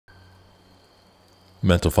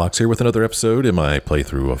Mental Fox here with another episode in my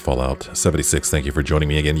playthrough of Fallout 76. Thank you for joining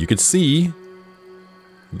me again. You can see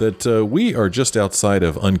that we are just outside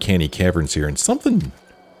of Uncanny Caverns here, and something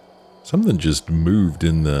just moved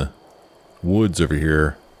in the woods over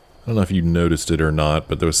here. I don't know if you noticed it or not,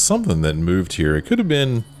 but there was something that moved here. It could have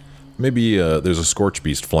been maybe there's a scorch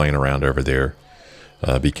beast flying around over there,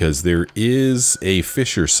 because there is a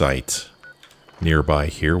fissure site nearby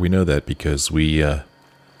here. We know that because we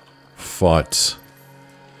fought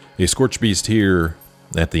a scorch beast here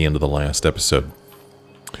at the end of the last episode.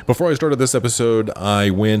 Before I started this episode,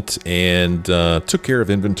 I went and took care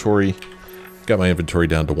of inventory. Got my inventory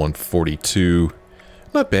down to 142.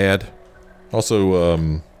 Not bad.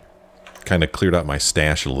 Also, kind of cleared out my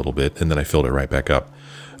stash a little bit, and then I filled it right back up.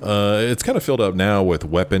 It's kind of filled up now with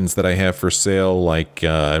weapons that I have for sale, like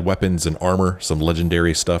weapons and armor, some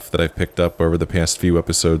legendary stuff that I've picked up over the past few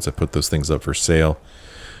episodes. I put those things up for sale.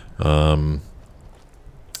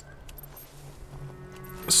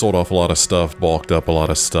 Sold off a lot of stuff, bulked up a lot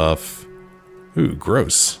of stuff. Ooh,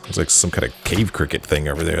 gross. There's like some kind of cave cricket thing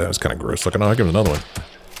over there. That was kind of gross looking. Oh, I'll give it another one.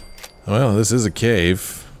 Well, this is a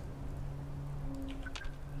cave.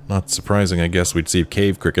 Not surprising, I guess we'd see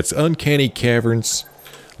cave crickets. Uncanny Caverns,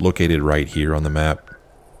 located right here on the map.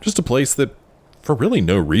 Just a place that, for really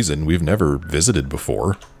no reason, we've never visited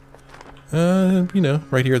before. You know,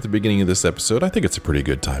 right here at the beginning of this episode, I think it's a pretty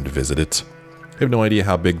good time to visit it. I have no idea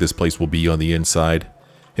how big this place will be on the inside.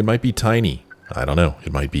 It might be tiny. I don't know.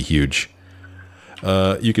 It might be huge.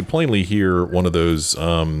 You could plainly hear one of those,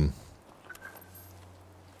 gosh,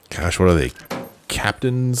 what are they?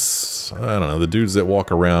 Captains? I don't know. The dudes that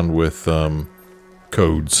walk around with,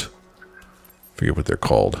 codes. Forget what they're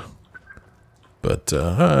called. But,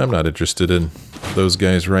 I'm not interested in those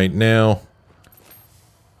guys right now.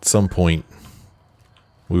 At some point,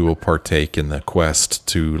 we will partake in the quest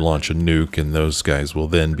to launch a nuke, and those guys will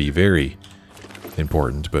then be very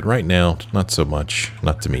important. But right now, not so much.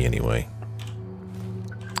 Not to me, anyway.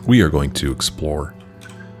 We are going to explore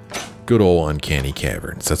good old Uncanny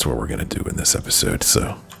Caverns. That's what we're going to do in this episode.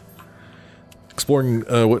 So, exploring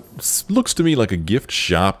what looks to me like a gift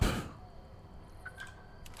shop.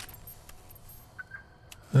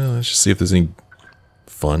 Let's just see if there's any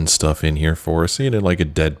fun stuff in here for us. You know, like a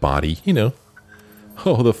dead body, you know.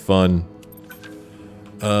 Oh, the fun.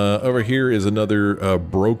 Over here is another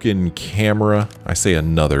broken camera. I say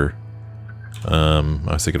another. I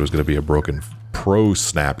was thinking it was going to be a broken Pro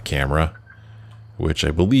Snap camera, which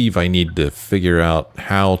I believe I need to figure out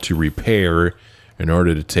how to repair in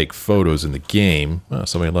order to take photos in the game. Oh,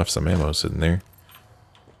 somebody left some ammo sitting there.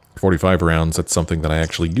 45 rounds, that's something that I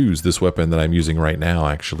actually use. This weapon that I'm using right now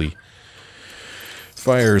actually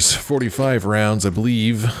fires 45 rounds, I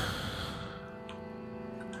believe.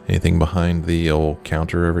 Anything behind the old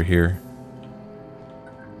counter over here?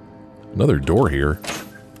 Another door here.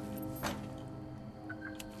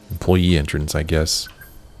 Employee entrance, I guess.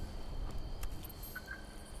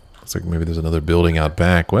 Looks like maybe there's another building out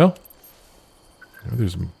back. Well, maybe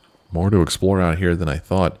there's more to explore out here than I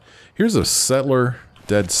thought. Here's a settler,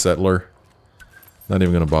 dead settler. Not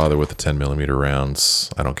even going to bother with the 10mm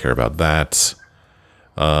rounds. I don't care about that.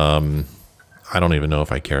 I don't even know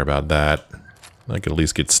if I care about that. I could at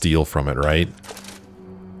least get steel from it, right?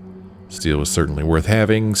 Steel was certainly worth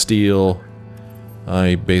having. Steel,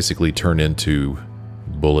 I basically turn into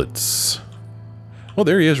bullets. Oh,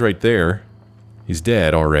 there he is right there. He's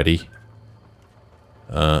dead already.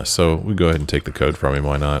 So we go ahead and take the code from him.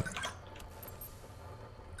 Why not?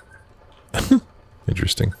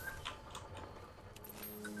 Interesting.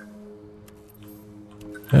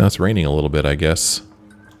 Yeah, it's raining a little bit, I guess.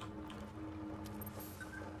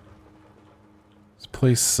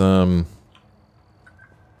 Place, there's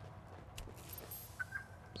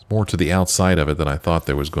more to the outside of it than I thought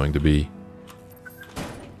there was going to be.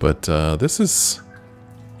 But, this is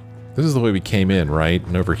the way we came in, right?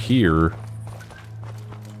 And over here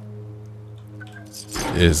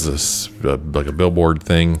is this, like a billboard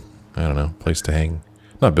thing. I don't know, place to hang.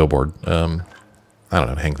 Not billboard, I don't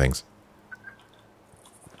know, to hang things.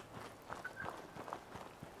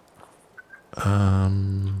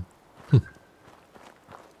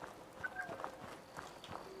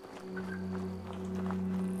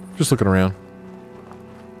 Just looking around.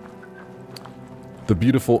 The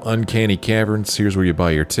beautiful Uncanny Caverns. Here's where you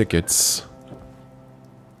buy your tickets.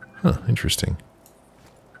 Huh, interesting.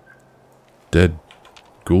 Dead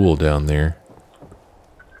ghoul down there.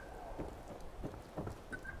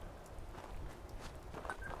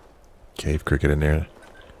 Cave cricket in there.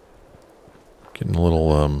 Getting a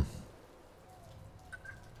little,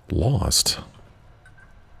 lost.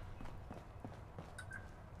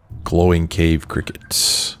 Glowing cave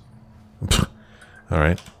cricket.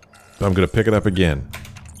 Alright. I'm going to pick it up again.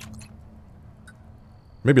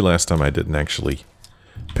 Maybe last time I didn't actually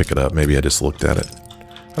pick it up. Maybe I just looked at it.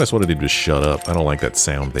 I just wanted him to shut up. I don't like that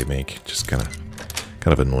sound they make. It just kind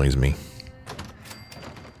of annoys me.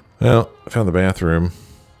 Well, I found the bathroom.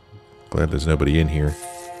 Glad there's nobody in here.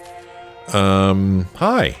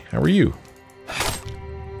 Hi. How are you?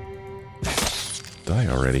 Die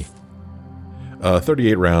already.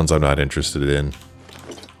 38 rounds I'm not interested in.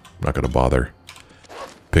 I'm not going to bother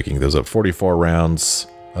picking those up. 44 rounds.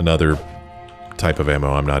 Another type of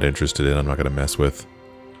ammo I'm not interested in. I'm not going to mess with.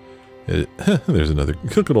 There's another.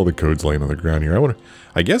 Look at all the codes laying on the ground here.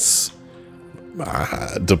 I guess.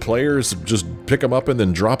 Do players just pick them up and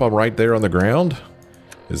then drop them right there on the ground?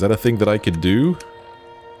 Is that a thing that I could do?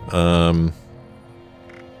 Are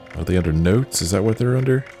they under notes? Is that what they're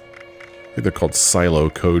under? I think they're called silo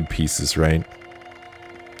code pieces, right?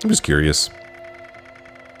 I'm just curious.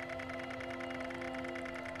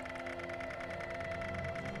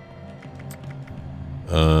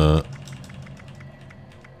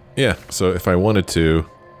 Yeah, so if I wanted to,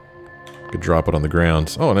 I could drop it on the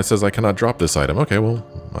ground. Oh, and it says I cannot drop this item. Okay, well,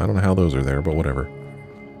 I don't know how those are there, but whatever.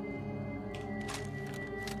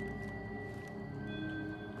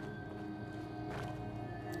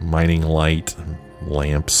 Mining light,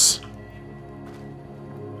 lamps.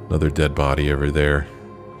 Another dead body over there.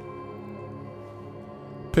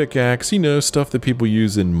 Pickaxe, you know, stuff that people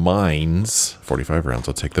use in mines. 45 rounds,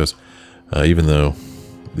 I'll take those. Even though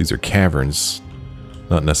these are caverns,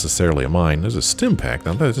 not necessarily a mine. There's a stim pack.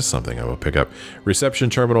 Now, that's just something I will pick up. Reception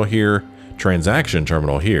terminal here. Transaction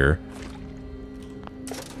terminal here.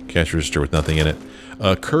 Cash register with nothing in it.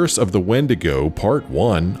 Curse of the Wendigo, Part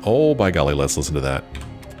 1. Oh, by golly, let's listen to that.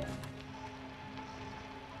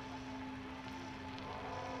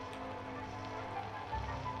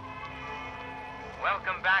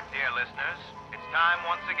 Welcome back, dear listeners. It's time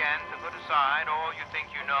once again to put aside all you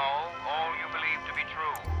think you know, all you believe to be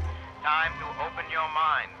true. Time to open your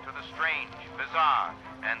mind to the strange, bizarre,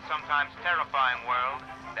 and sometimes terrifying world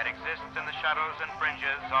that exists in the shadows and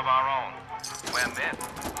fringes of our own, where myth,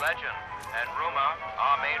 legend, and rumor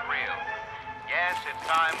are made real. Yes, it's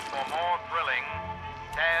time for more thrilling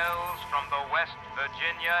tales from the West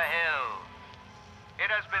Virginia hills. It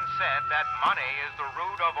has been said that money is the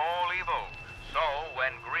root of all evil. So,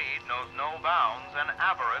 when greed knows no bounds and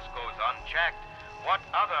avarice goes unchecked, what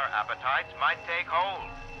other appetites might take hold?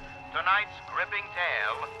 Tonight's gripping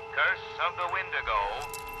tale, Curse of the Wendigo,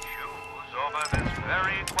 chews over this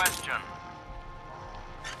very question.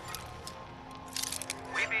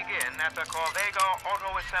 We begin at the Corvega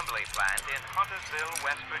Auto Assembly Plant in Huntersville,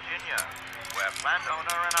 West Virginia, where plant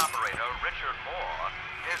owner and operator Richard Moore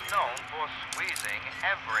is known for squeezing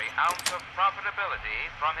every ounce of profitability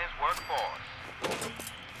from his workforce.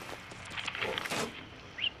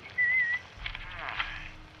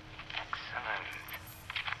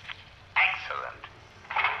 Excellent.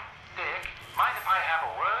 Dick, mind if I have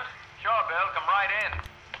a word? Sure, Bill, come right in.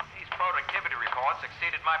 These productivity reports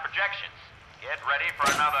exceeded my projections. Get ready for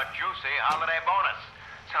another juicy holiday bonus.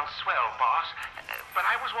 Sounds swell, boss. But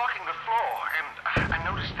I was walking the floor, and I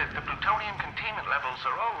noticed that the plutonium containment levels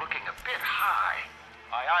are all looking a bit high.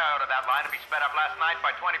 I ordered that line to be sped up last night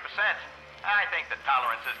by 20%. I think the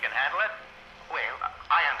tolerances can handle it. Well,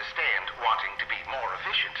 I understand wanting to be more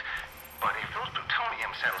efficient, but if those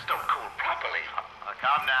plutonium cells don't cool properly...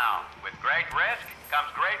 Come now. With great risk comes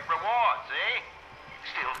great reward, see?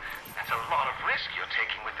 Still, that's a lot of risk you're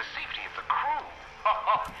taking with the safety of the crew.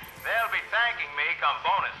 They'll be thanking me come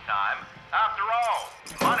bonus time. After all,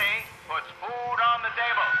 money puts food on the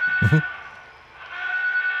table.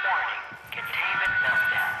 Warning, containment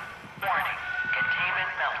meltdown. Warning,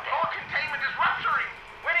 containment meltdown. Oh, containment is rupturing.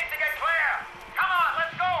 We need to get clear. Come on,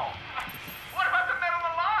 let's go. What about the men on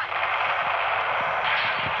the line?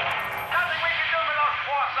 Nothing we can do with those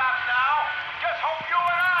force-ups now. Just hope you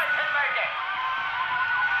and I can make it.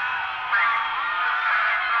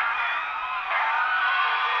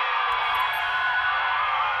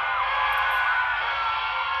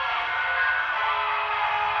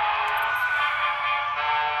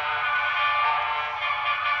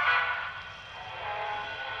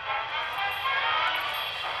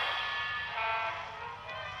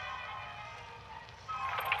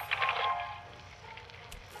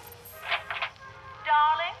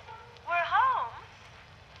 Darling, we're home.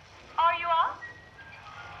 Are you up?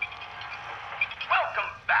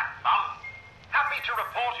 Welcome back, Mum. Happy to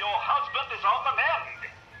report your husband is on the mend.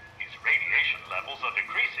 His radiation levels are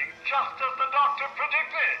decreasing just as the doctor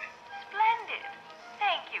predicted. Splendid.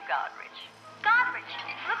 Thank you, Godrich. Godrich,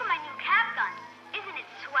 look at my new cap gun. Isn't it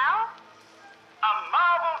swell?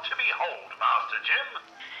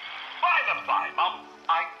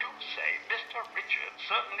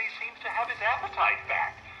 appetite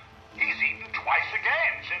back. He's eaten twice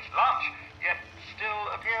again since lunch, yet still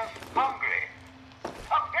appears hungry.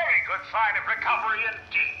 A very good sign of recovery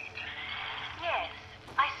indeed. Yes,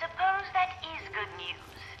 I suppose that is good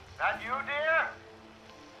news. That you, dear?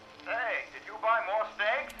 Say, did you buy more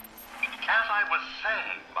steak? As I was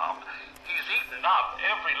saying, Mom, he's eaten up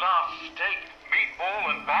every last steak,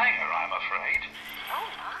 meatball, and banger, I'm afraid. Oh,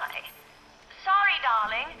 my. Sorry,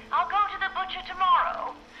 darling. I'll go to the butcher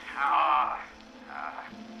tomorrow.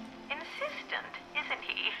 Insistent, isn't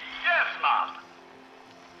he? Yes, Mom.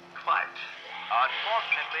 Quite.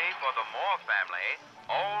 Unfortunately for the Moore family,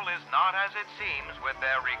 all is not as it seems with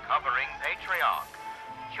their recovering patriarch.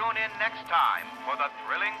 Tune in next time for the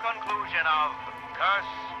thrilling conclusion of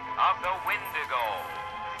Curse of the Wendigo.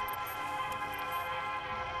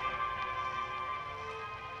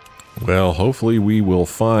 Well, hopefully we will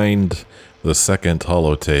find the second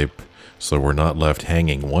holotape so we're not left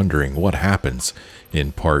hanging wondering what happens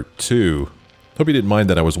in part 2. Hope you didn't mind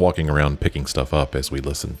that I was walking around picking stuff up as we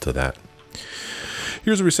listened to that.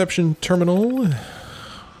 Here's a reception terminal.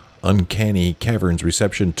 Uncanny Caverns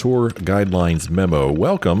Reception Tour Guidelines Memo.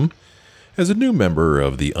 Welcome. As a new member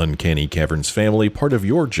of the Uncanny Caverns family, part of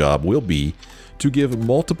your job will be to give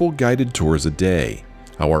multiple guided tours a day.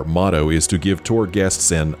 Our motto is to give tour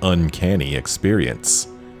guests an uncanny experience.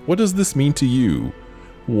 What does this mean to you?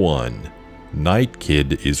 1. Night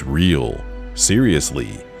Kid is real.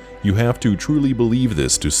 Seriously. You have to truly believe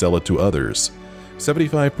this to sell it to others.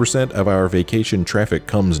 75% of our vacation traffic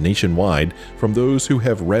comes nationwide from those who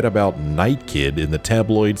have read about Night Kid in the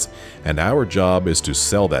tabloids, and our job is to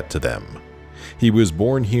sell that to them. He was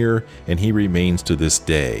born here, and he remains to this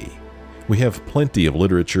day. We have plenty of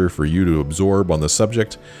literature for you to absorb on the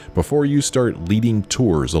subject before you start leading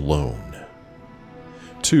tours alone.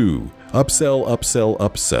 2. Upsell, upsell,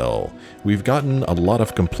 upsell. We've gotten a lot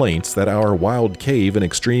of complaints that our wild cave and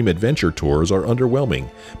extreme adventure tours are underwhelming,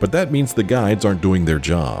 but that means the guides aren't doing their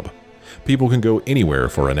job. People can go anywhere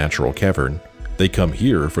for a natural cavern. They come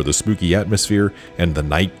here for the spooky atmosphere and the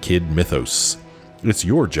Night Kid mythos. It's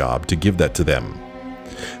your job to give that to them.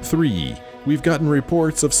 3. We've gotten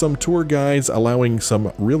reports of some tour guides allowing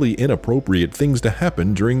some really inappropriate things to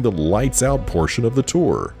happen during the lights out portion of the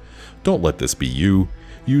tour. Don't let this be you.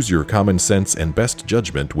 Use your common sense and best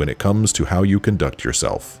judgment when it comes to how you conduct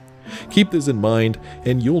yourself. Keep this in mind,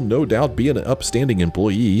 and you'll no doubt be an upstanding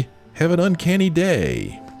employee. Have an uncanny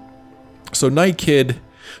day. So, Night Kid.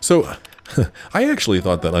 So, I actually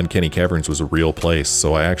thought that Uncanny Caverns was a real place,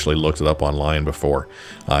 so I actually looked it up online before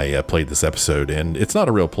I played this episode, and it's not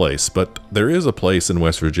a real place, but there is a place in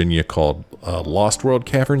West Virginia called Lost World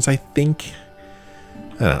Caverns, I think.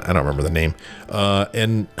 I don't remember the name.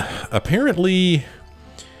 And apparently...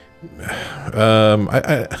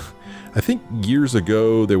 I think years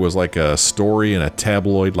ago there was like a story in a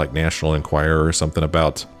tabloid like National Enquirer or something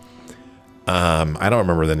about I don't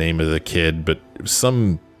remember the name of the kid, but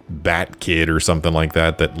some bat kid or something like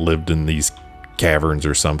that that lived in these caverns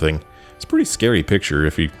or something. It's a pretty scary picture.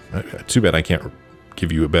 If you too bad I can't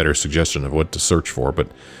give you a better suggestion of what to search for, but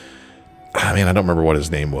I mean, I don't remember what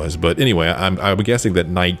his name was, but anyway, I'm guessing that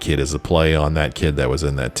Night Kid is a play on that kid that was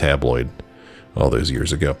in that tabloid all those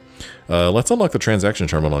years ago. Let's unlock the transaction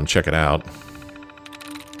terminal and check it out.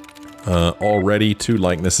 Already 2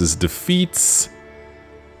 likenesses defeats.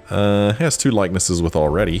 Has 2 likenesses with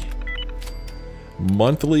already.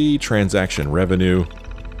 Monthly transaction revenue.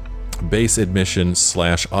 Base admission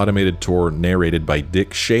 / automated tour narrated by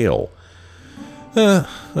Dick Shale.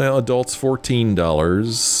 Well, adults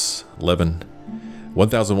 $14.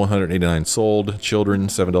 1,189 sold. Children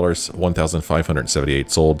 $7.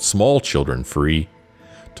 1,578 sold. Small children free.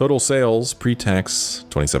 Total sales pre-tax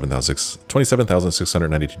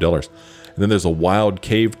 $27,692. And then there's a wild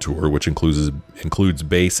cave tour, which includes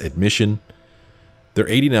base admission. They're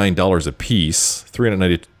 $89 a piece.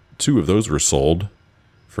 392 of those were sold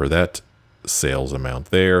for that sales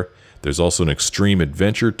amount there. There's also an extreme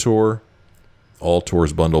adventure tour. All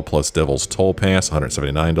tours bundle plus Devil's Toll Pass,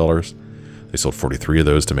 $179. They sold 43 of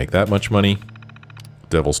those to make that much money.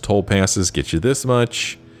 Devil's Toll Passes get you this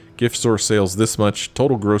much. Gift store sales this much.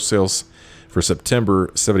 Total gross sales for September,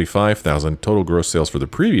 $75,000. Total gross sales for the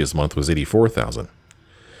previous month was $84,000.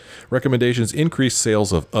 Recommendations: increase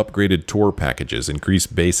sales of upgraded tour packages, increase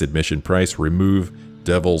base admission price, remove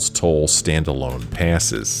Devil's Toll standalone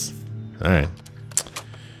passes. All right.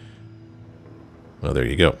 Well, there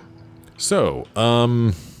you go. So,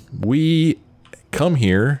 we come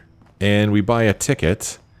here and we buy a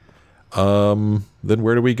ticket. Then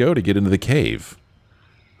where do we go to get into the cave?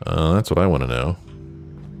 That's what I want to know.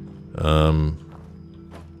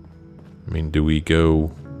 I mean, do we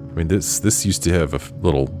go I mean, this used to have a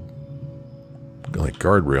little, like,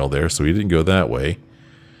 guardrail there, so we didn't go that way.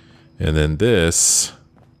 And then this,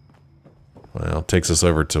 well, takes us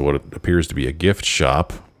over to what appears to be a gift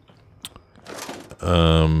shop.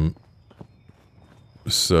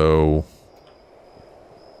 So,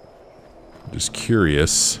 just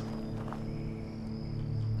curious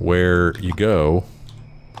where you go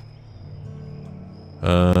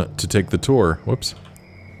to take the tour. Whoops.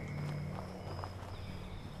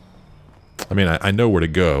 I mean, I know where to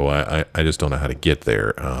go. I just don't know how to get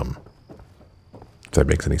there. If that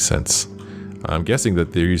makes any sense. I'm guessing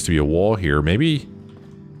that there used to be a wall here. Maybe,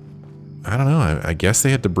 I don't know. I guess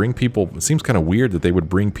they had to bring people. It seems kind of weird that they would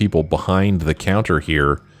bring people behind the counter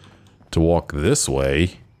here to walk this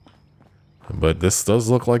way. But this does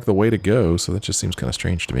look like the way to go, so that just seems kind of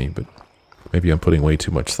strange to me. But maybe I'm putting way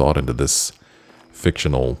too much thought into this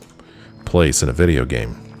fictional place in a video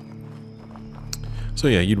game. So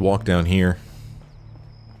yeah, you'd walk down here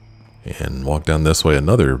and walk down this way.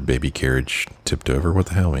 Another baby carriage tipped over. What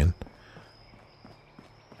the hell, man?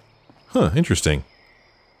 Huh, interesting.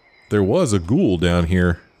 There was a ghoul down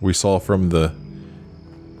here we saw from the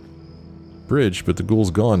bridge, but the ghoul's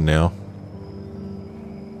gone now.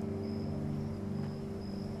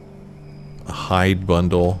 A hide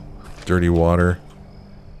bundle, dirty water.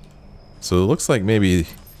 So it looks like maybe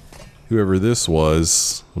whoever this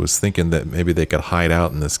was thinking that maybe they could hide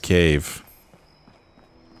out in this cave.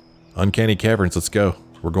 Uncanny Caverns, let's go.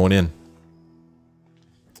 We're going in.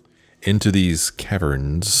 Into these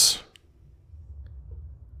caverns.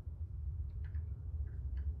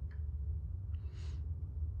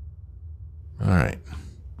 Alright.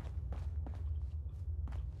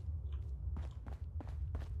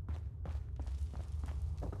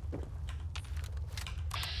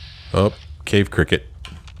 Oh, cave cricket.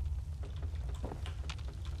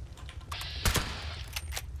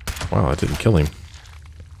 Wow, I didn't kill him.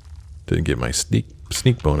 Didn't get my sneak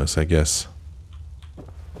bonus, I guess.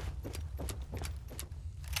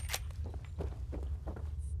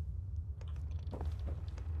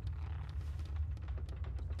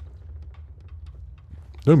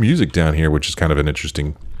 No music down here, which is kind of an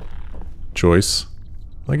interesting choice.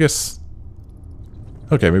 I guess...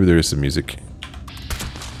 Okay, maybe there is some music.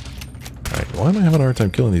 Alright, why am I having a hard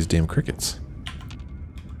time killing these damn crickets?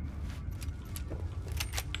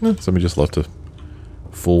 Somebody just left a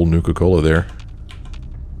full Nuka-Cola there.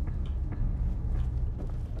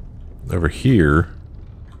 Over here,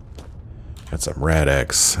 got some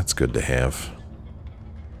Rad-X. That's good to have.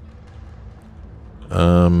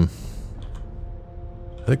 I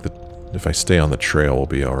think that if I stay on the trail, we'll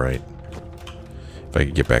be alright. If I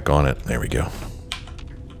could get back on it. There we go.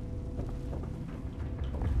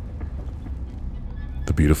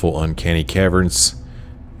 The beautiful Uncanny Caverns.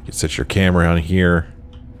 You can set your camera on here.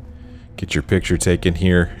 Get your picture taken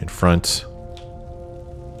here in front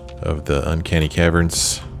of the Uncanny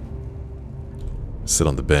Caverns. Sit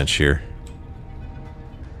on the bench here.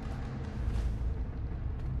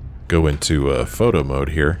 Go into photo mode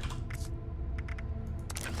here.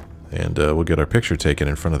 And we'll get our picture taken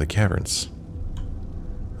in front of the caverns.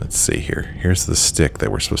 Let's see here. Here's the stick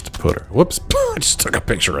that we're supposed to put her. Whoops! I just took a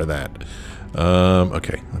picture of that.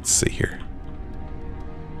 Okay, let's see here.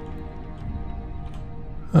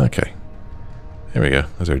 Okay. There we go.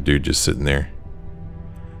 There's our dude just sitting there.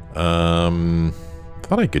 Thought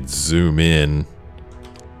I could zoom in.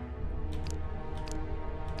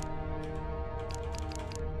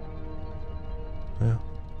 Yeah.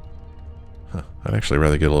 Huh. I'd actually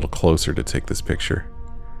rather get a little closer to take this picture.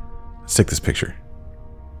 Let's take this picture.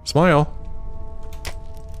 Smile!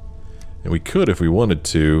 And we could, if we wanted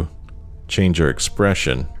to, change our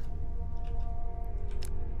expression.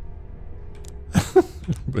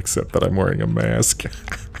 Except that I'm wearing a mask.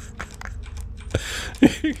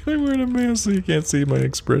 I'm wearing a mask so you can't see my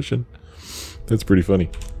expression. That's pretty funny.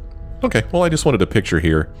 Okay, well I just wanted a picture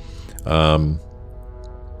here. You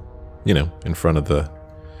know, in front of the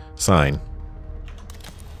sign.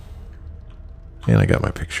 And I got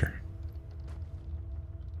my picture.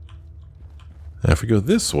 Now if we go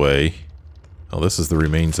this way... Oh, this is the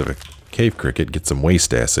remains of a cave cricket. Get some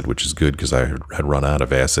waste acid, which is good because I had run out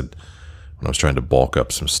of acid when I was trying to bulk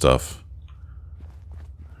up some stuff.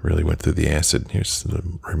 Really went through the acid. Here's the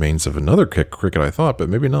remains of another cricket, I thought, but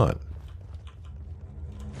maybe not.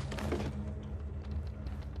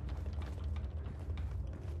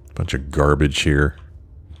 Bunch of garbage here.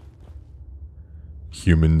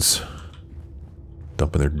 Humans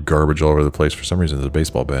dumping their garbage all over the place. For some reason, there's a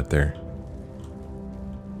baseball bat there.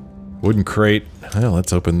 Wooden crate. Well,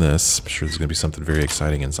 let's open this. I'm sure there's going to be something very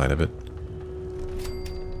exciting inside of it.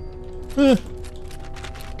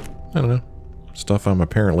 I don't know. Stuff I'm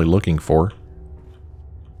apparently looking for.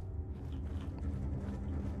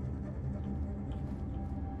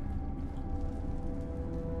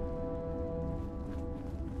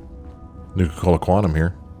 Nuka-Cola Quantum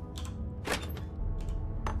here.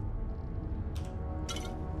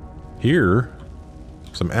 Here,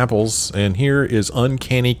 some apples, and here is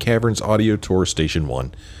Uncanny Caverns Audio Tour Station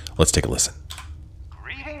 1. Let's take a listen.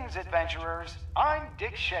 Greetings, adventurers. I'm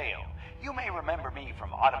Dick Shale. You may remember me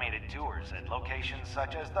from automated tours at locations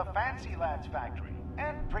such as the Fancy Lads Factory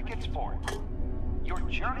and Prickett's Fort. Your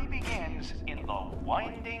journey begins in the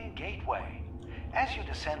Winding Gateway. As you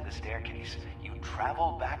descend the staircase, you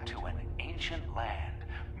travel back to an ancient land,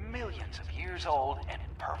 millions of years old and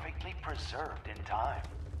perfectly preserved in time.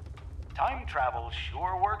 Time travel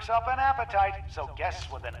sure works up an appetite, so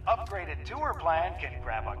guests with an upgraded tour plan can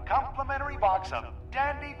grab a complimentary box of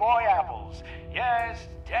Dandy Boy apples. Yes,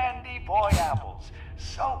 Dandy Boy apples.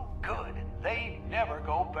 So good, they never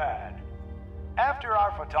go bad. After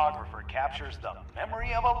our photographer captures the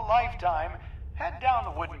memory of a lifetime, head down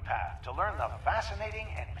the wooden path to learn the fascinating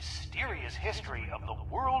and mysterious history of the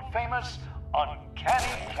world-famous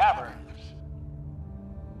Uncanny Caverns.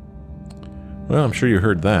 Well, I'm sure you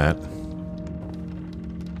heard that.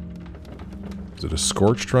 Is it a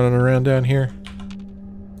Scorched running around down here?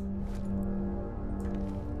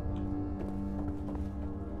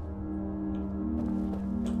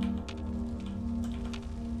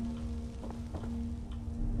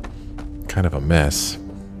 Kind of a mess.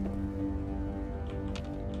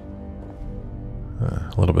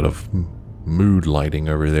 A little bit of mood lighting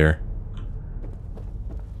over there.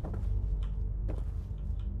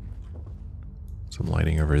 Some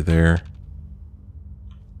lighting over there.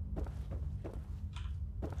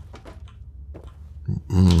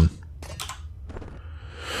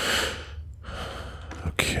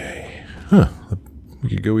 Okay. Huh. We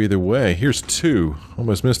could go either way. Here's 2.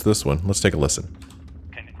 Almost missed this one. Let's take a listen.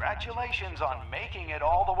 Congratulations on making it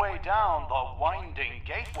all the way down the Winding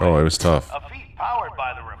Gateway. Oh, it was tough. A feat powered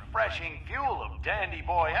by the refreshing fuel of Dandy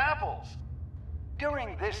Boy apples.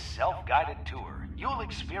 During this self-guided tour, you'll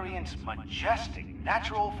experience majestic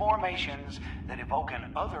natural formations that evoke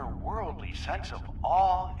an otherworldly sense of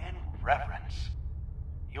awe and reverence.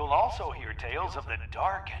 You'll also hear tales of the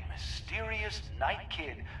dark and mysterious Night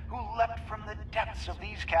Kid who leapt from the depths of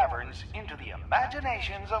these caverns into the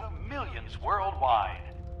imaginations of millions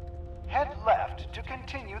worldwide. Head left to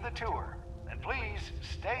continue the tour, and please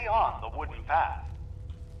stay on the wooden path.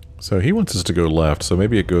 So he wants us to go left, so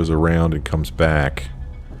maybe it goes around and comes back.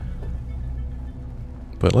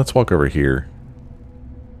 But let's walk over here.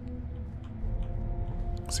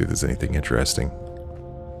 See if there's anything interesting.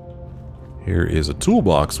 Here is a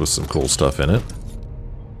toolbox with some cool stuff in it.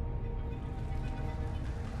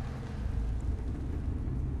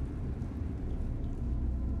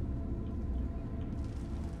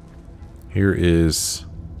 Here is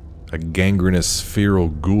a gangrenous feral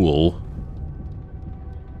ghoul.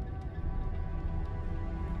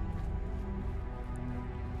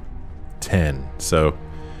 So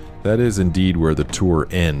that is indeed where the tour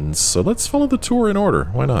ends. So let's follow the tour in order.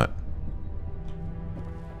 Why not?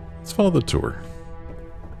 Let's follow the tour.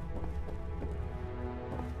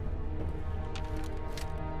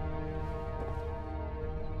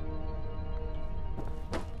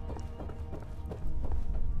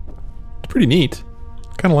 It's pretty neat.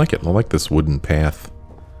 Kind of like it. I like this wooden path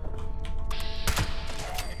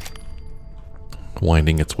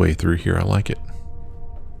winding its way through here. I like it.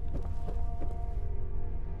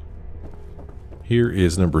 Here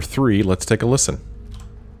is number 3. Let's take a listen.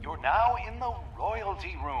 You're now in the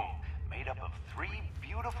royalty room, made up of 3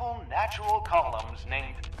 beautiful natural columns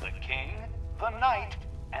named the King, the Knight,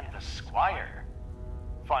 and the Squire.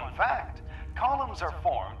 Fun fact, columns are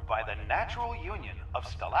formed by the natural union of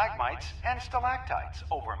stalagmites and stalactites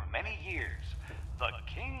over many years. The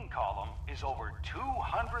King column is over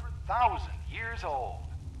 200,000 years old.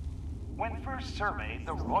 When first surveyed,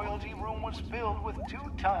 the royalty room was filled with 2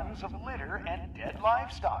 tons of litter and dead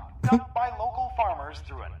livestock dumped by local farmers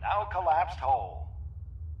through a now collapsed hole.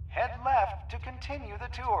 Head left to continue the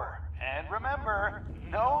tour. And remember,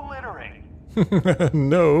 no littering.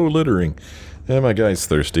 No littering. And my guy's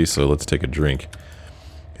thirsty, so let's take a drink.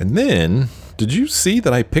 And then, did you see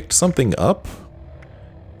that I picked something up?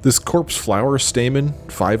 This corpse flower stamen,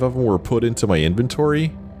 5 of them were put into my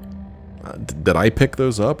inventory. Did I pick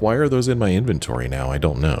those up? Why are those in my inventory now? I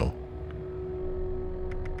don't know.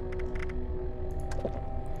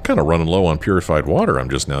 Kind of running low on purified water,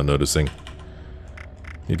 I'm just now noticing.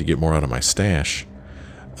 Need to get more out of my stash.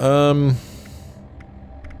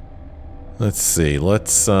 Let's see.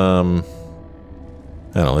 Let's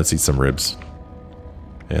I don't know, let's eat some ribs.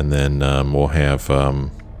 And then we'll have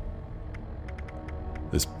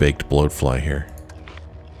this baked bloatfly here.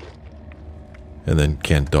 And then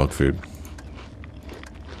canned dog food.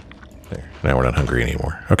 There. Now we're not hungry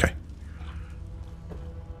anymore. Okay.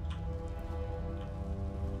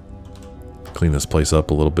 Clean this place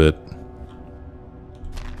up a little bit.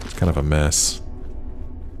 It's kind of a mess.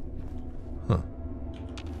 Huh.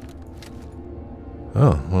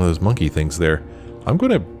 Oh, one of those monkey things there. I'm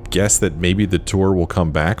going to guess that maybe the tour will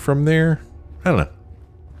come back from there. I don't know.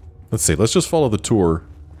 Let's see. Let's just follow the tour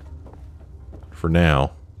for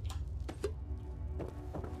now.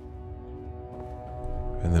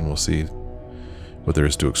 And then we'll see what there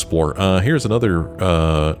is to explore. Here's another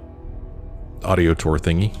audio tour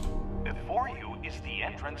thingy. Before you is the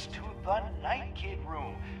entrance to the Night Kid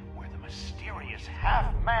room, where the mysterious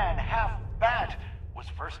half-man, half-bat was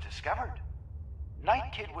first discovered.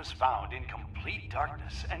 Night Kid was found in complete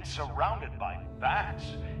darkness and surrounded by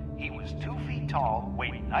bats. He was 2 feet tall,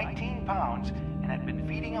 weighed 19 pounds, and had been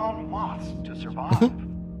feeding on moths to survive.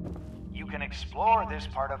 You can explore this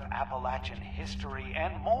part of Appalachian history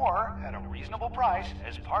and more at a reasonable price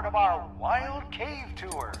as part of our Wild Cave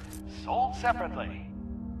Tour, sold separately.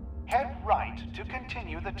 Head right to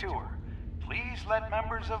continue the tour. Please let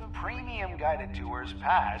members of premium guided tours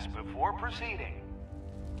pass before proceeding.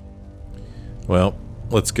 Well,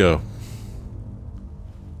 let's go.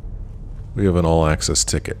 We have an all-access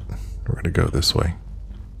ticket. We're going to go this way.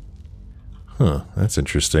 Huh, that's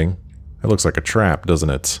interesting. That looks like a trap,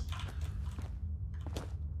 doesn't it?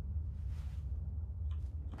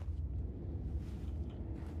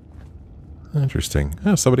 Interesting.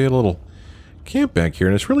 Oh, somebody had a little camp back here,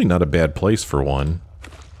 and it's really not a bad place for one.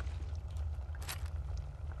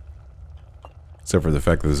 Except for the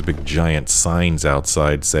fact that there's big giant signs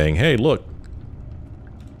outside saying, hey, look!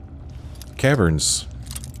 Caverns.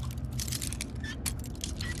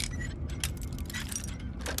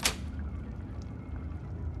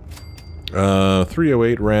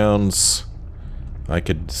 .308 rounds I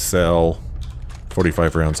could sell.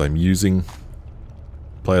 45 rounds I'm using.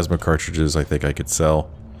 Plasma cartridges I think I could sell.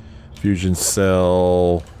 Fusion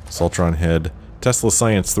cell. Soltron head. Tesla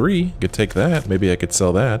Science 3. Could take that. Maybe I could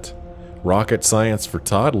sell that. Rocket science for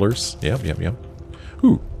toddlers. Yep.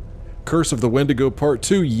 Ooh. Curse of the Wendigo Part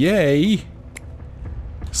 2. Yay!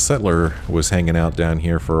 Settler was hanging out down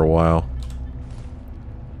here for a while.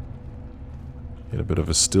 Get a bit of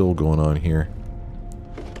a still going on here.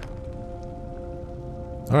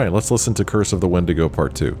 Alright, let's listen to Curse of the Wendigo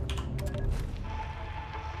Part 2.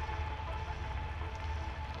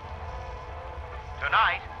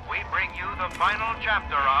 Tonight, we bring you the final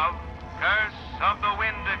chapter of Curse of the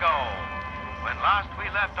Wendigo. When last we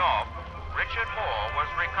left off, Richard Moore was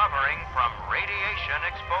recovering from radiation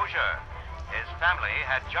exposure. His family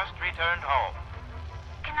had just returned home.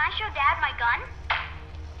 Can I show Dad my gun?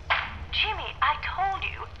 Jimmy, I told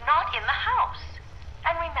you, not in the house.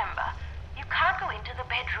 And remember, you can't go into the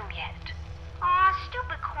bedroom yet. Aw,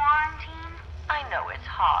 stupid quarantine. I know it's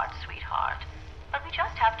hard, sweetheart, but we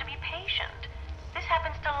just have to be patient. This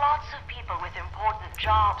happens to lots of people with important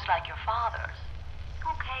jobs like your father's.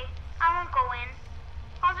 Okay, I won't go in.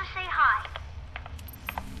 I'll just say hi.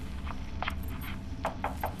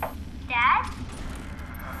 Dad?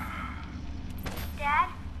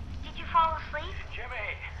 Dad? Did you fall asleep?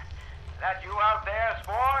 Jimmy, that you out there,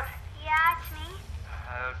 sport? Yeah, it's me.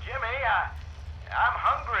 Jimmy, I'm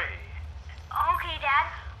hungry. Okay,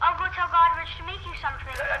 Dad. I'll go tell Godrich to make you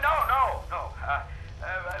something. No.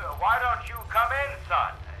 Why don't you come in,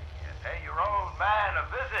 son? Pay your old man a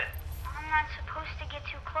visit. I'm not supposed to get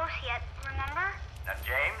too close yet, remember? Now,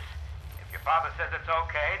 James, if your father says it's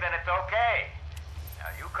okay, then it's okay.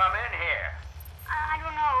 Now, you come in here. I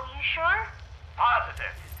don't know. You sure?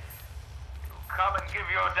 Positive. You come and give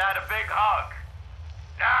your dad a big hug.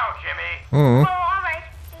 Now, Jimmy. Mm. Well, all right.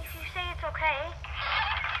 If you say it's okay.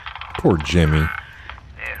 Poor Jimmy.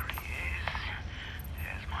 There he is.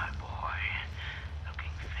 There's my boy.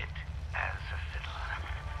 Looking fit as a fiddle.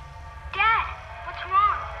 Dad, what's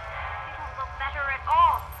wrong? You don't look better at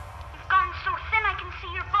all. You've gotten so thin I can see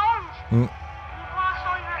your bones. You've lost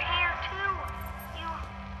all your hair, too. You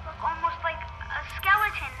look almost like a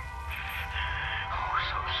skeleton. Oh,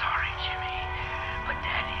 so sorry, Jimmy. But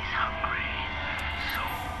Daddy's hungry. So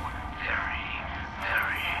very,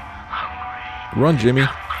 very hungry. Run, Jimmy.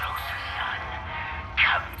 Come closer, son.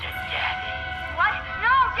 Come to Daddy. What?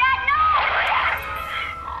 No, Dad, no!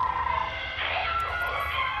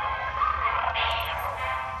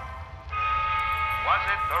 Was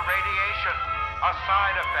it the radiation? A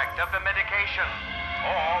side effect of the medication?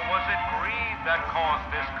 Or was it greed that caused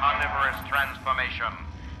this carnivorous transformation?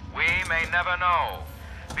 We may never know.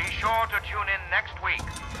 Be sure to tune in next week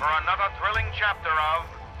for another thrilling chapter of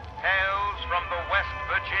Tales from the West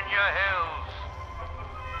Virginia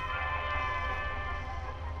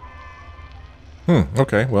Hills.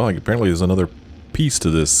 Okay, well, apparently there's another piece to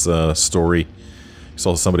this story. I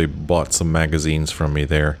saw somebody bought some magazines from me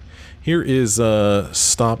there. Here is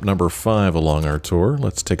stop number 5 along our tour.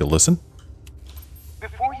 Let's take a listen.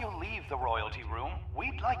 Before you leave the royalty room,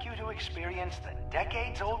 we'd like you to experience the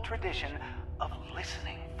decades-old tradition of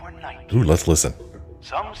listening for night. Ooh, let's listen.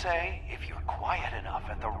 Some say if you're quiet enough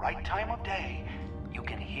at the right time of day, you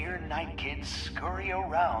can hear night kids scurry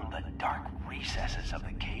around the dark recesses of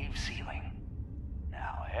the cave ceiling.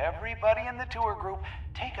 Now, everybody in the tour group,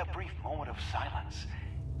 take a brief moment of silence,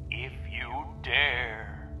 if you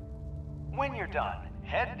dare. When you're done,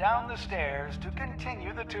 head down the stairs to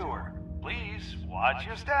continue the tour. Please watch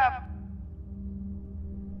your step.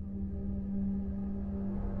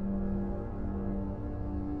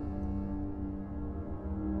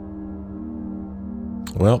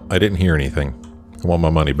 Well, I didn't hear anything. I want my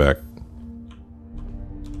money back.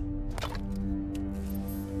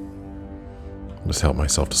 I'll just help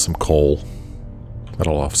myself to some coal.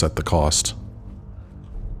 That'll offset the cost.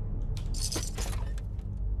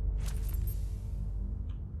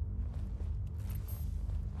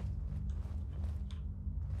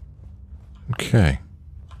 Okay.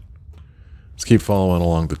 Let's keep following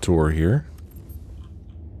along the tour here.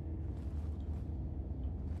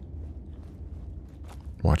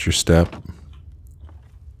 Watch your step.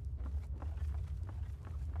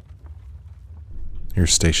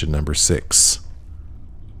 Here's station number 6.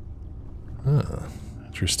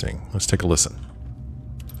 Interesting. Let's take a listen.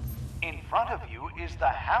 In front of you is the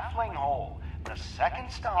Halfling Hole, the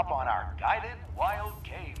second stop on our guided wild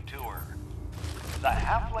cave tour. The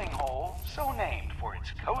Halfling Hole, so named for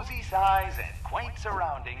its cozy size and quaint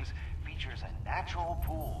surroundings, features a natural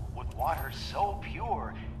pool with water so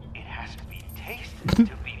pure it has to be tasted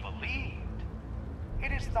to be believed.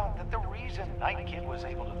 It is thought that the reason Night Kid was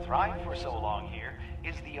able to thrive for so long here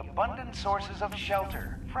is the abundant sources of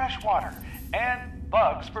shelter, fresh water, and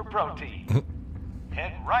bugs for protein.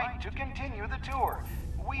 Head right to continue the tour.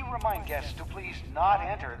 We remind guests to please not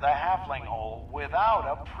enter the Halfling Hole without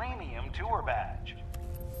a premium tour badge.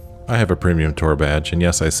 I have a premium tour badge, and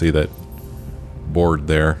yes, I see that board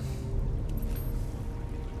there.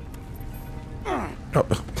 Oh,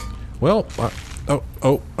 well,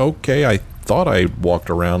 okay, I thought I walked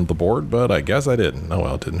around the board, but I guess I didn't. Oh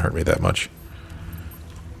well, it didn't hurt me that much.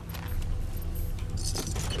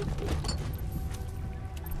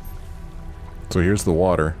 So here's the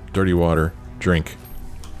water. Dirty water. Drink.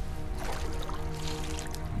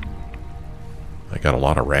 I got a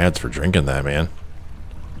lot of rads for drinking that, man.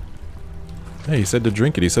 Hey, he said to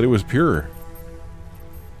drink it. He said it was pure.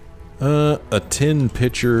 A tin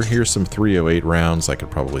pitcher. Here's some 308 rounds. I could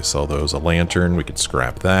probably sell those. A lantern. We could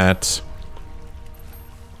scrap that.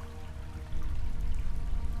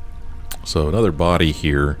 So another body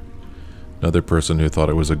here. Another person who thought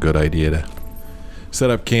it was a good idea to set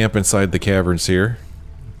up camp inside the caverns here.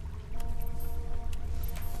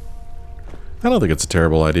 I don't think it's a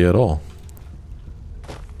terrible idea at all.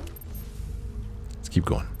 Let's keep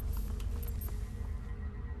going.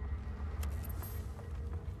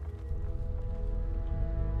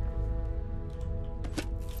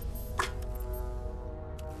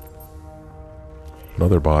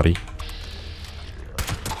 Another body.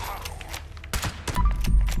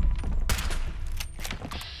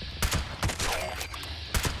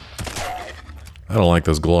 I don't like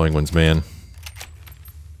those glowing ones, man.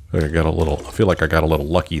 I feel like I got a little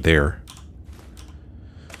lucky there.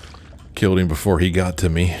 Killed him before he got to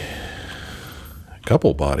me. A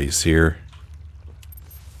couple bodies here.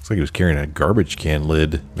 Looks like he was carrying a garbage can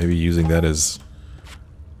lid. Maybe using that as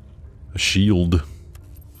a shield.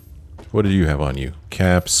 What did you have on you?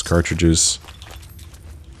 Caps, cartridges.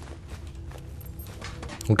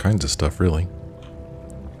 All kinds of stuff, really.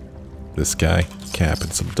 This guy. Cap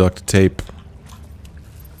and some duct tape.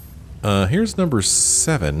 Here's number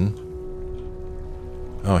 7.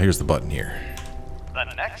 Oh, here's the button here. The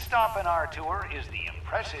next stop in our tour is the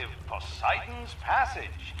impressive Poseidon's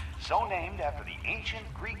Passage, so named after the ancient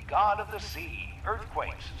Greek god of the sea,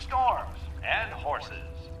 earthquakes, storms, and horses.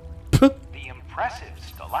 The impressive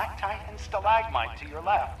stalactite and stalagmite to your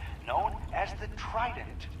left, known as the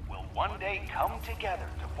Trident, will one day come together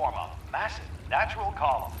to form a massive natural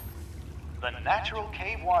column. The natural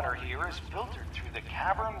cave water here is filtered through the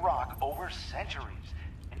cavern rock over centuries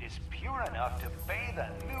and is pure enough to bathe a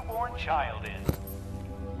newborn child in.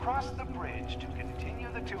 cross the bridge to continue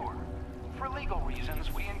the tour. For legal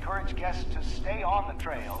reasons, we encourage guests to stay on the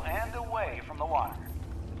trail and away from the water.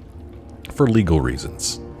 For legal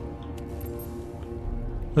reasons.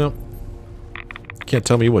 Well, can't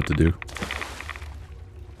tell me what to do.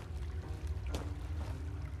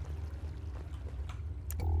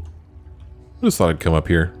 I just thought I'd come up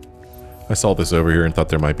here. I saw this over here and thought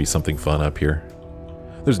there might be something fun up here.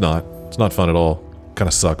 There's not. It's not fun at all. Kind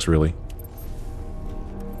of sucks, really.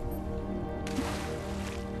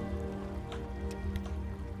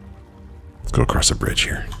 Let's go across the bridge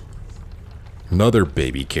here. Another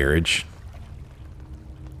baby carriage.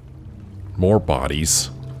 More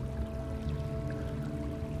bodies.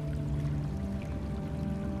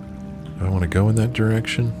 Do I want to go in that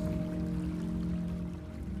direction?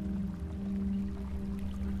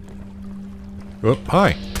 Oh,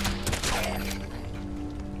 hi.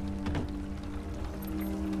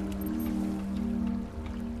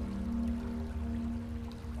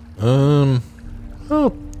 I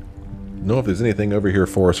don't know if there's anything over here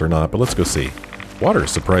for us or not, but let's go see. Water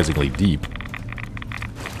is surprisingly deep.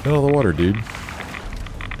 Look at all the water, dude.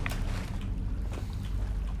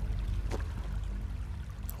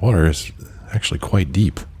 Water is actually quite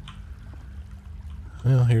deep.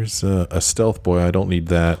 Well, here's a stealth boy. I don't need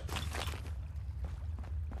that.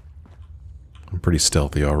 I'm pretty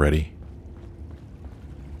stealthy already.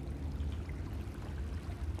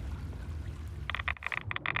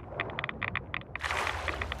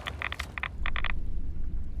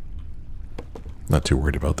 Not too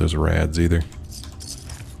worried about those rads either.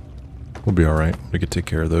 We'll be alright. We can take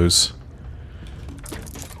care of those.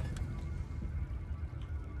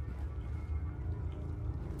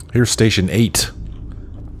 Here's Station 8.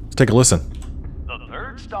 Let's take a listen. The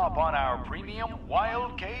third stop on our premium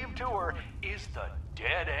Wild Cave tour is the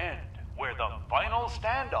Dead End, where the final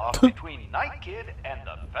standoff between Night Kid and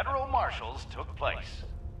the federal marshals took place.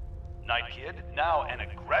 Night Kid, now an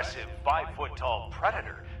aggressive 5-foot-tall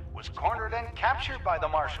predator, was cornered and captured by the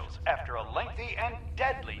marshals after a lengthy and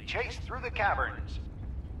deadly chase through the caverns.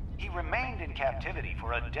 He remained in captivity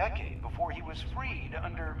for a decade before he was freed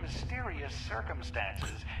under mysterious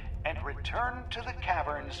circumstances and returned to the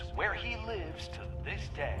caverns where he lives to this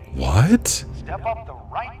day. What? Step up the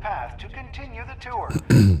right path to continue the tour.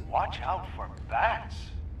 Watch out for bats.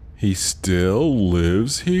 He still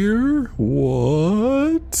lives here?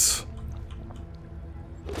 What?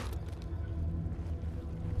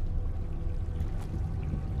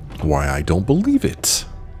 Why, I don't believe it.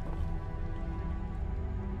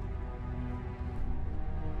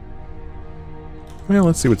 Well,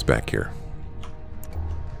 let's see what's back here.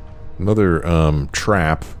 Another,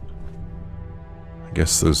 trap. I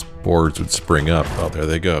guess those boards would spring up. Oh, there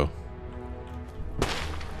they go.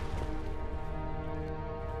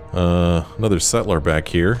 Another settler back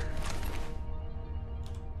here.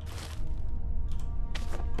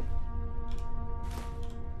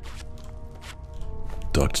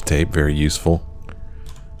 Duct tape, very useful.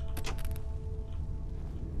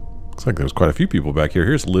 Looks like there's quite a few people back here.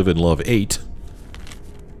 Here's Live and Love 8.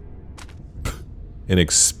 An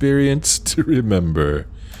experience to remember.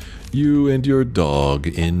 You and your dog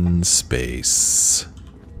in space.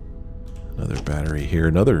 Another battery here,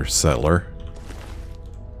 another settler.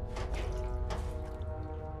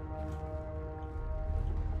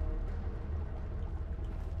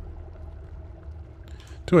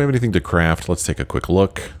 Do I have anything to craft? Let's take a quick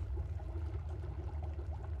look.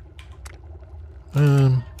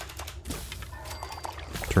 Turn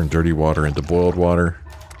dirty water into boiled water.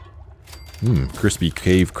 Crispy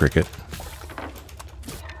cave cricket.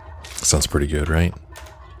 Sounds pretty good, right?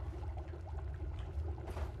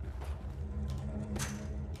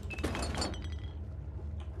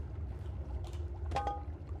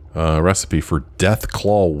 Recipe for Death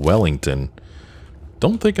Claw Wellington.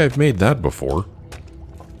 Don't think I've made that before.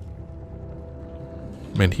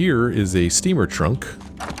 And here is a steamer trunk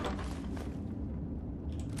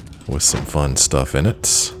with some fun stuff in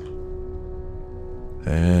it.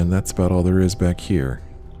 And that's about all there is back here.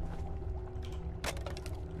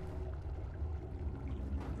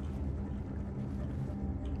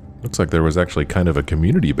 Looks like there was actually kind of a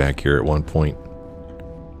community back here at one point.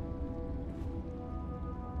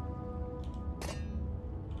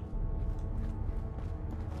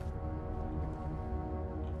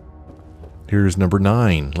 Here's number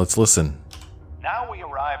 9. Let's listen. Now we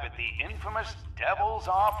arrive at the infamous Devil's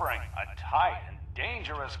Offering, a tight and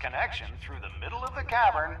dangerous connection through the middle of the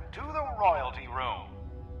cavern to the royalty room.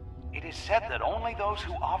 It is said that only those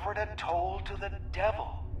who offered a toll to the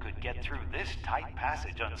devil could get through this tight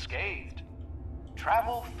passage unscathed.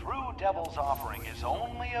 Travel through Devil's Offering is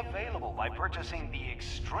only available by purchasing the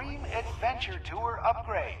Extreme Adventure Tour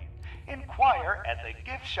upgrade. Inquire at the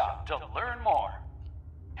gift shop to learn more.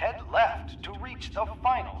 Head left to reach the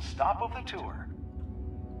final stop of the tour.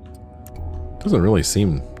 Doesn't really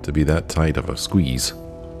seem to be that tight of a squeeze.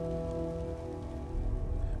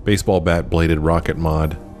 Baseball bat bladed rocket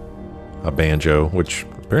mod. A banjo, which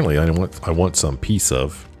apparently I want some piece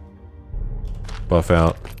of. Buff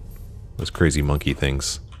out those crazy monkey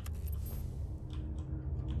things.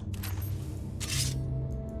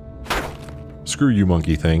 Screw you,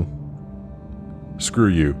 monkey thing. Screw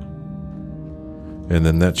you. And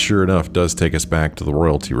then that, sure enough, does take us back to the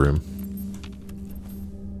royalty room.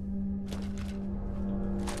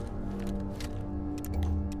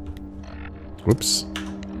 Whoops.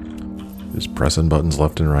 Just pressing buttons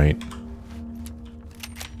left and right.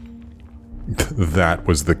 That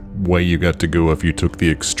was the way you got to go if you took the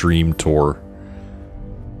extreme tour.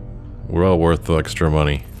 Well worth the extra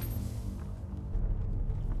money.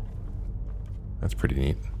 That's pretty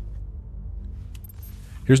neat.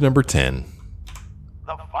 Here's number 10.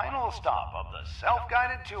 The final stop of the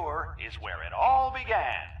self-guided tour is where it all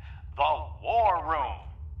began. The War Room.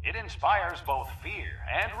 It inspires both fear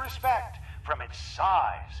and respect from its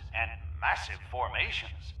size and massive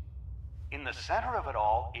formations. In the center of it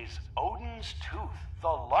all is Odin's Tooth, the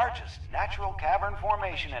largest natural cavern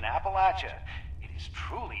formation in Appalachia. It is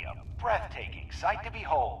truly a breathtaking sight to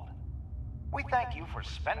behold. We thank you for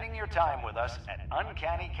spending your time with us at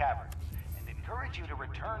Uncanny Caverns and encourage you to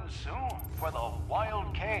return soon for the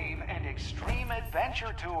Wild Cave and Extreme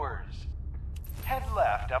Adventure Tours. Head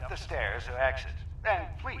left up the stairs to exit, and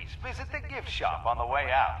please visit the gift shop on the way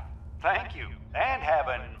out. Thank you, and have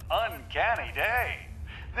an uncanny day.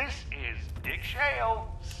 This is Dick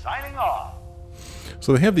Shale, signing off.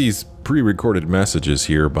 So they have these pre-recorded messages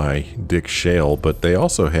here by Dick Shale, but they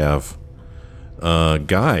also have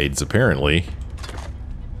guides, apparently.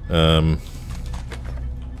 Oh,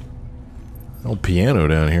 piano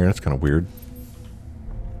down here, that's kind of weird.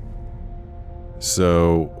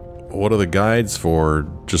 So, what are the guides for?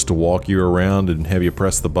 Just to walk you around and have you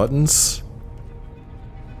press the buttons?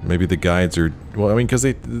 Maybe the guides are... Well, I mean, because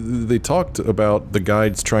they talked about the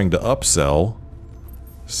guides trying to upsell.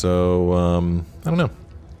 So, I don't know.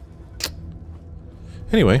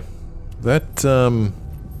 Anyway, that,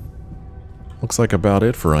 looks like about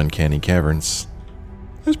it for Uncanny Caverns.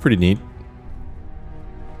 It was pretty neat.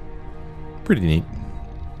 Pretty neat.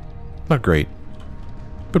 Not great,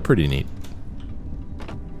 but pretty neat.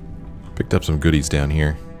 Picked up some goodies down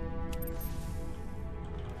here.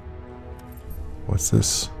 What's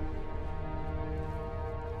this?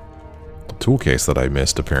 The tool case that I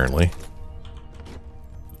missed, apparently.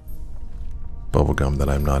 Bubblegum that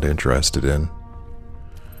I'm not interested in.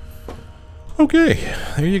 Okay,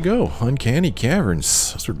 there you go. Uncanny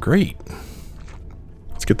Caverns. Those are great.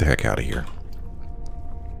 Let's get the heck out of here.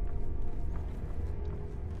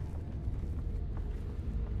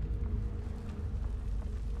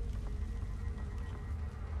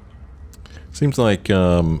 Seems like,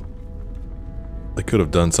 they could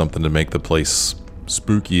have done something to make the place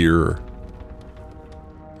spookier.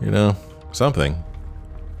 You know, something.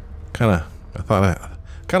 I kind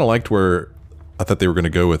of liked where I thought they were going to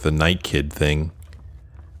go with the Night Kid thing.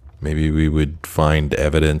 Maybe we would find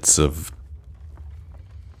evidence of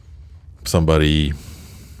somebody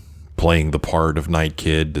playing the part of Night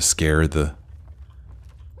Kid to scare the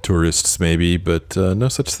tourists, maybe, but no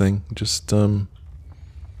such thing. Just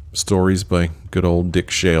stories by good old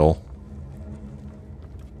Dick Shale.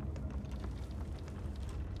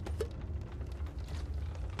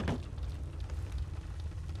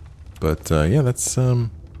 But yeah, that's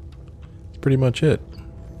pretty much it.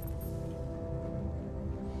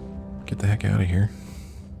 Get the heck out of here.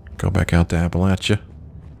 Go back out to Appalachia.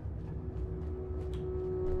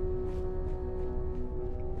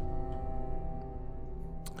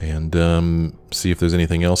 And see if there's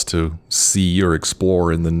anything else to see or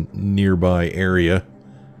explore in the nearby area.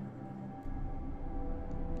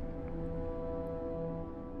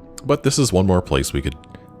 But this is one more place we could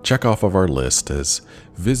check off of our list as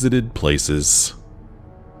visited places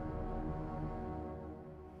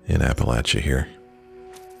in Appalachia here.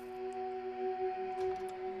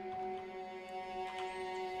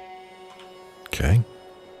 Okay.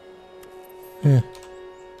 Yeah.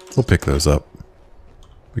 We'll pick those up.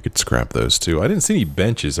 We could scrap those too. I didn't see any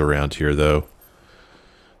benches around here though.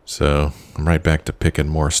 So I'm right back to picking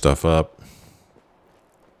more stuff up.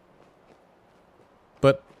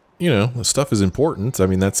 But, you know, the stuff is important. I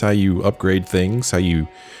mean, that's how you upgrade things, how you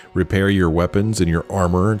repair your weapons and your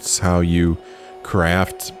armor. It's how you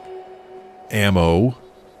craft ammo.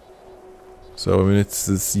 So, I mean,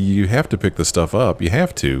 it's you have to pick the stuff up. You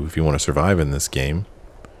have to if you want to survive in this game.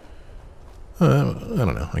 I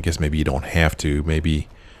don't know. I guess maybe you don't have to. Maybe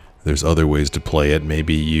there's other ways to play it.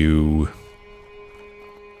 Maybe you,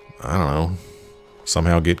 I don't know,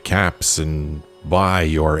 somehow get caps and buy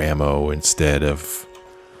your ammo instead of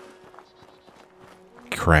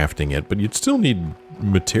crafting it. But you'd still need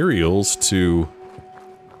materials to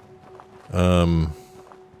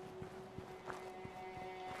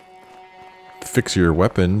fix your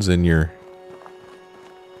weapons and your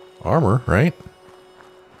armor, right?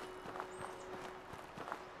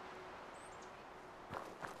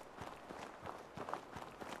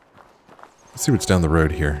 Let's see what's down the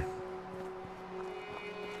road here.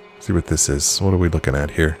 See what this is. What are we looking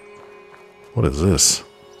at here? What is this?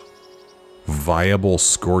 Viable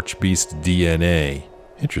Scorch Beast DNA.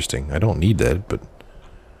 Interesting. I don't need that, but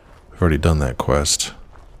I've already done that quest.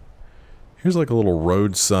 Here's like a little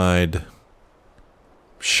roadside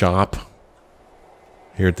shop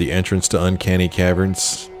here at the entrance to Uncanny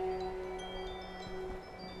Caverns.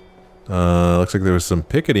 Looks like there was some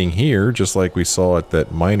picketing here, just like we saw at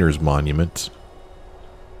that miner's monument.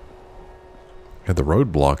 Had the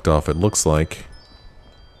road blocked off, it looks like.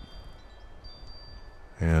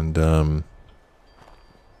 And,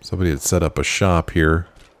 somebody had set up a shop here.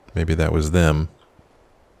 Maybe that was them.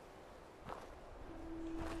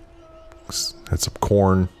 Had some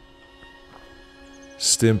corn.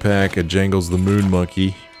 Stimpak, a Jangles the Moon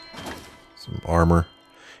Monkey. Some armor.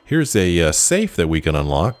 Here's a safe that we can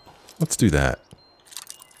unlock. Let's do that.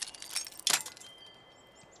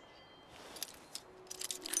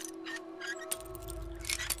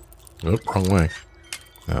 Oh, wrong way.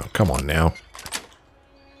 Oh, come on now.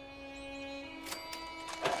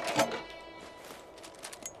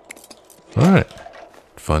 Alright.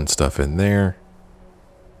 Fun stuff in there.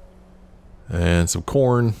 And some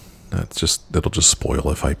corn. It'll just spoil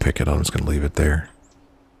if I pick it. I'm just going to leave it there.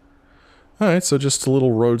 Alright, so just a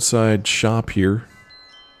little roadside shop here.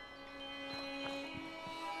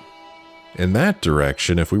 In that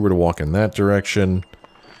direction, if we were to walk in that direction,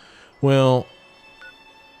 well,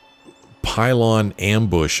 Pylon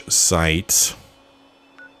Ambush Site,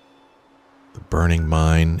 the Burning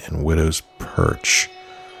Mine, and Widow's Perch.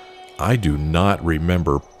 I do not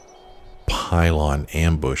remember Pylon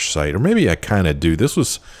Ambush Site, or maybe I kind of do. This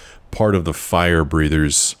was part of the Fire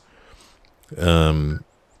Breathers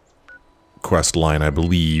quest line, I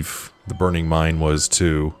believe. The Burning Mine was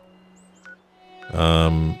too.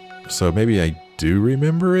 So maybe I do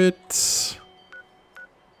remember it.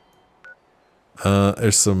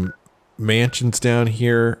 There's some mansions down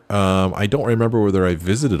here. I don't remember whether I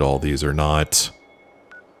visited all these or not.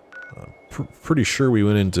 Pretty sure we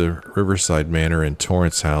went into Riverside Manor and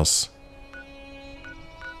Torrance House.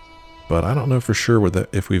 But I don't know for sure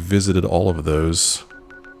if we visited all of those.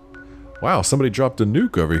 Wow, somebody dropped a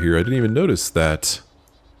nuke over here. I didn't even notice that.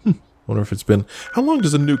 Wonder if it's been... How long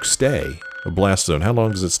does a nuke stay? A blast zone. How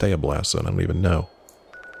long does it stay a blast zone? I don't even know.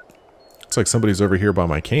 Looks like somebody's over here by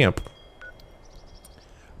my camp.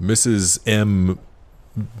 Mrs. M.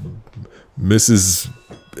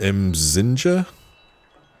 Zinja?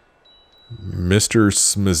 Mr.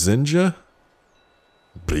 Smazinja?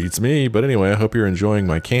 Beats me, but anyway, I hope you're enjoying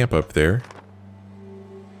my camp up there.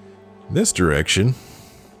 This direction.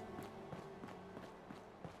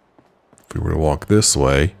 If we were to walk this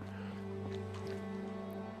way,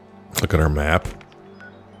 look at our map.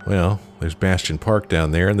 Well, there's Bastion Park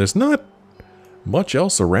down there, and there's not much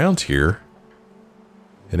else around here.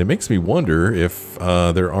 And it makes me wonder if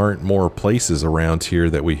there aren't more places around here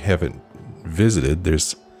that we haven't visited.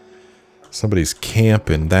 There's somebody's camp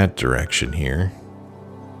in that direction here.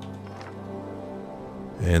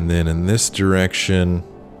 And then in this direction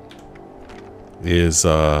is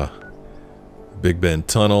Big Bend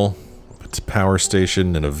Tunnel. It's a power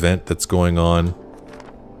station, an event that's going on.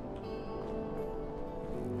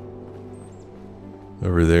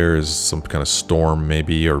 Over there is some kind of storm,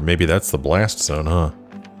 maybe, or maybe that's the blast zone, huh?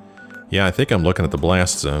 Yeah, I think I'm looking at the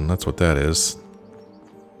blast zone. That's what that is.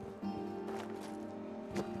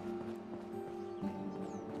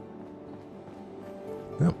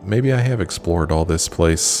 Well, maybe I have explored all this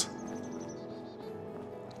place.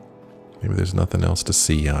 Maybe there's nothing else to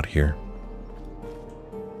see out here.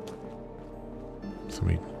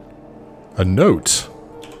 A note.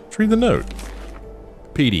 Let's read the note.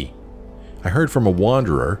 Petey, I heard from a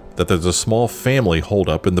wanderer that there's a small family holed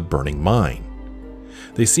up in the burning mine.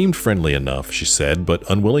 They seemed friendly enough, she said, but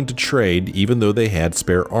unwilling to trade even though they had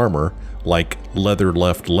spare armor, like leather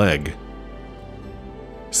left leg.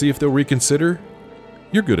 See if they'll reconsider?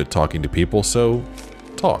 You're good at talking to people, so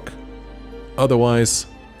talk. Otherwise,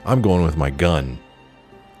 I'm going with my gun.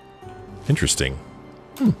 Interesting.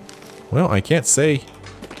 Well, I can't say...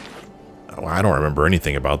 I don't remember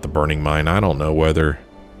anything about the burning mine. I don't know whether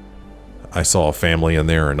I saw a family in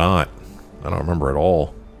there or not. I don't remember at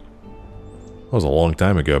all. That was a long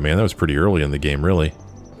time ago, man. That was pretty early in the game, really.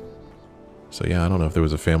 So yeah, I don't know if there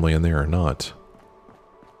was a family in there or not.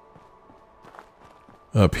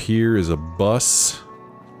 Up here is a bus.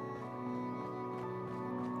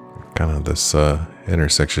 Kind of this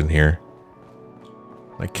intersection here.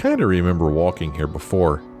 I kind of remember walking here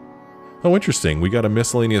before. Oh, interesting. We got a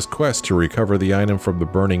miscellaneous quest to recover the item from the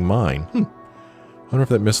burning mine. I wonder if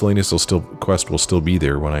that miscellaneous quest will still be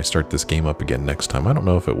there when I start this game up again next time. I don't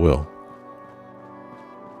know if it will.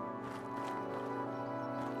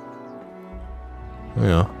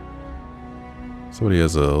 Yeah. Somebody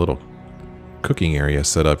has a little cooking area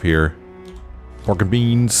set up here. Pork and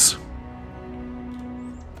beans.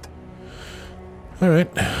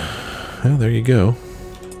 Alright. Well, there you go.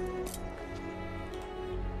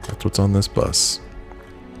 That's what's on this bus.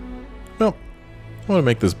 Well, I want to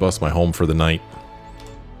make this bus my home for the night.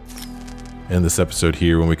 End this episode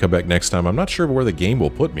here. When we come back next time, I'm not sure where the game will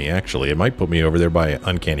put me, actually. It might put me over there by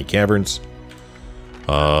Uncanny Caverns.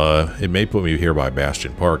 It may put me here by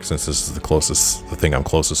Bastion Park, since this is the thing I'm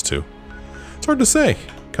closest to. It's hard to say.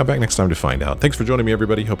 Come back next time to find out. Thanks for joining me,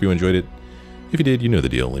 everybody. Hope you enjoyed it. If you did, you know the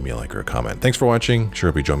deal. Leave me a like or a comment. Thanks for watching. Sure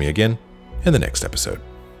hope you join me again in the next episode.